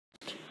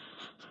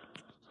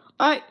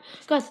Alright,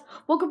 guys,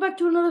 welcome back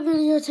to another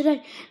video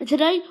today. And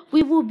today,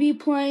 we will be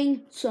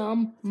playing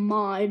some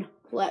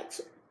Mineplex.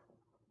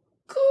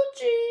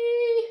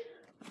 Coochie!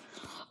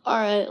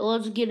 Alright,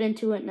 let's get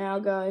into it now,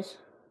 guys.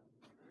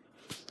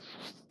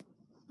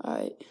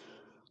 Alright,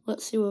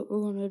 let's see what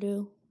we're gonna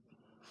do.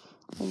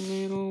 Oh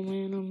man, oh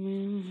man, oh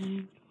man, oh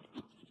man.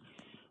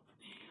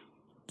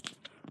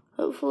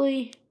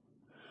 Hopefully,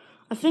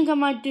 I think I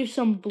might do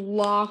some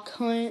block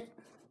hunt.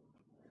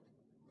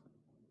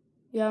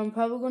 Yeah, I'm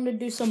probably going to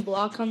do some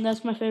block hunt.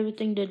 That's my favorite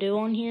thing to do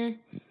on here.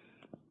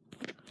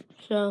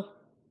 So,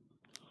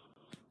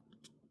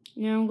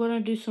 yeah, I'm going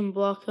to do some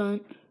block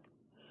hunt.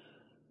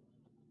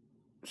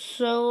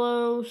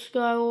 Solo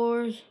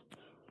Skywars.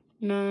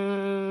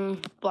 Nah,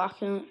 block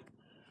hunt.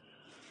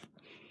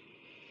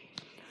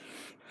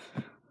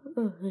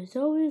 Oh, there's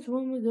always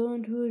when we go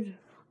into it.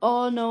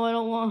 Oh, no, I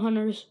don't want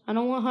hunters. I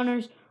don't want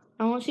hunters.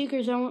 I want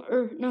seekers. I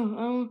want,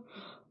 no,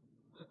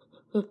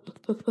 I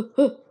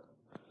want.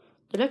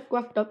 The duck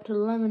walked up to the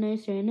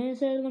lemonade stand and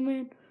said,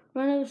 "Lemonade,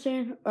 run out of the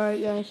stand."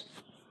 Alright, guys.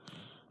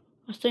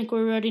 I think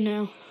we're ready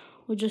now.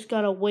 We just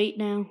gotta wait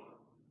now.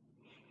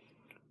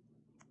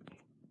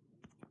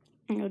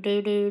 Oh,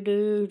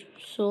 dude.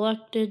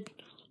 Selected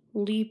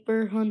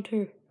Leaper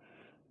Hunter.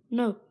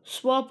 No,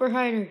 Swapper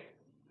Hider.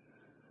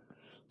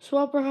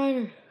 Swapper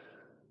Hider.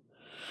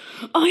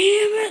 I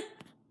am it!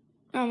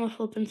 I'm a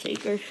flippin'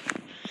 seeker.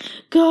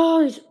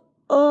 Guys,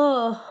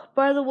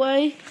 by the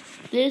way,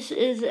 this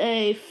is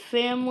a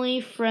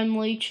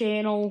family-friendly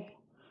channel.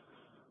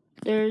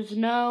 There's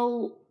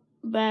no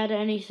bad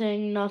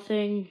anything,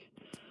 nothing.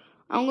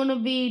 I'm gonna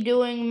be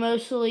doing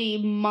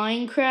mostly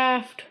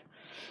Minecraft.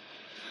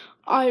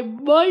 I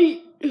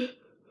might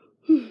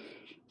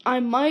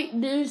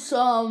do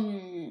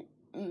some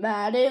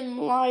Madden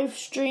live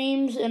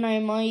streams, and I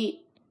might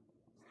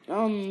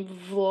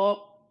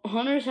vlog.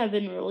 Hunters have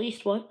been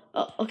released. What?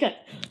 Oh, okay.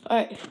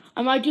 Alright.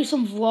 I might do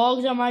some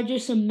vlogs. I might do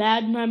some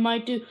Madden. I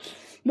might do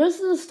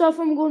most of the stuff.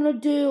 I'm gonna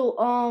do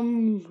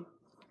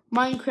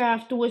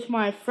Minecraft with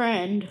my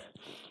friend.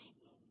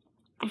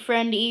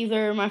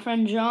 Either my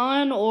friend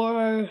John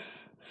or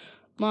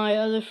my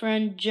other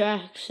friend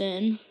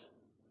Jackson.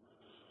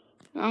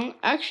 I'm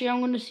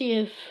gonna see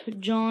if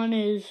John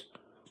is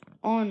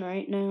on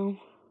right now.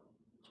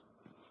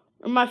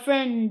 Or my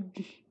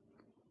friend.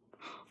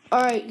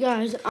 Alright,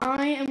 guys,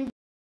 I am